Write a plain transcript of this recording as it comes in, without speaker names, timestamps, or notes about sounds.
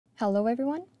Hello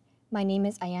everyone, my name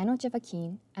is Ayano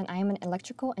Javakin and I am an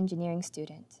electrical engineering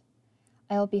student.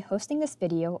 I will be hosting this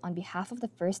video on behalf of the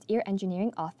first year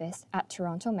engineering office at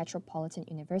Toronto Metropolitan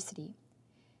University.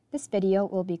 This video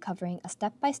will be covering a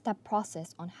step-by-step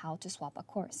process on how to swap a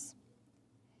course.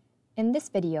 In this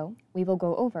video, we will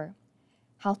go over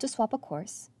how to swap a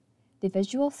course, the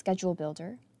visual schedule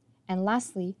builder, and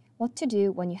lastly, what to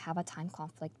do when you have a time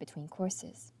conflict between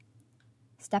courses.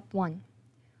 Step 1.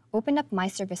 Open up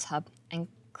MyServiceHub and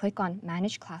click on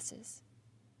Manage Classes.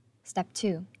 Step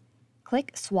 2.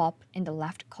 Click Swap in the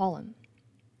left column.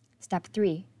 Step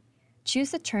 3.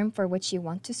 Choose the term for which you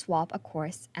want to swap a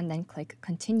course and then click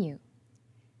Continue.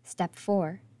 Step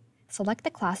 4. Select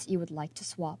the class you would like to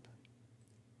swap.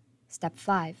 Step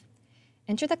 5.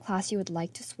 Enter the class you would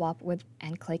like to swap with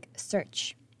and click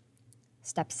Search.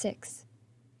 Step 6.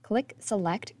 Click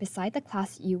Select beside the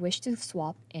class you wish to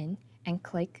swap in and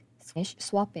click Finish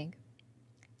Swapping.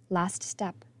 Last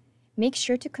step. Make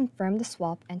sure to confirm the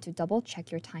swap and to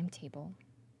double-check your timetable.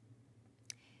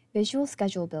 Visual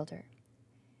Schedule Builder.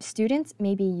 Students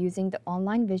may be using the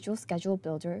online Visual Schedule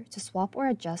Builder to swap or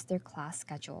adjust their class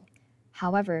schedule.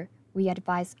 However, we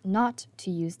advise not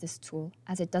to use this tool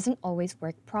as it doesn't always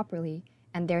work properly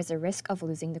and there's a risk of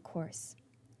losing the course.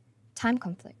 Time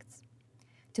conflicts.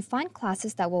 To find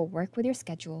classes that will work with your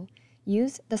schedule,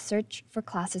 use the Search for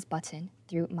Classes button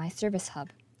through MyServiceHub.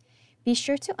 Be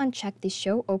sure to uncheck the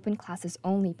Show Open Classes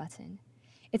Only button.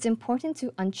 It's important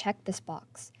to uncheck this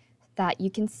box so that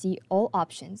you can see all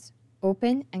options,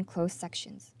 open and closed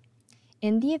sections.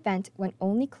 In the event when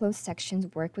only closed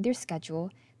sections work with your schedule,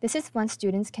 this is when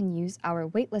students can use our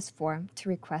waitlist form to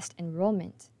request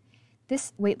enrollment.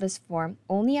 This waitlist form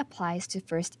only applies to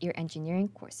first-year engineering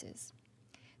courses.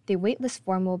 The waitlist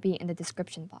form will be in the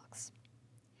description box.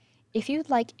 If you'd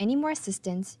like any more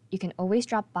assistance, you can always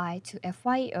drop by to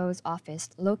FYEO's office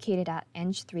located at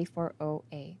Eng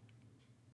 340A.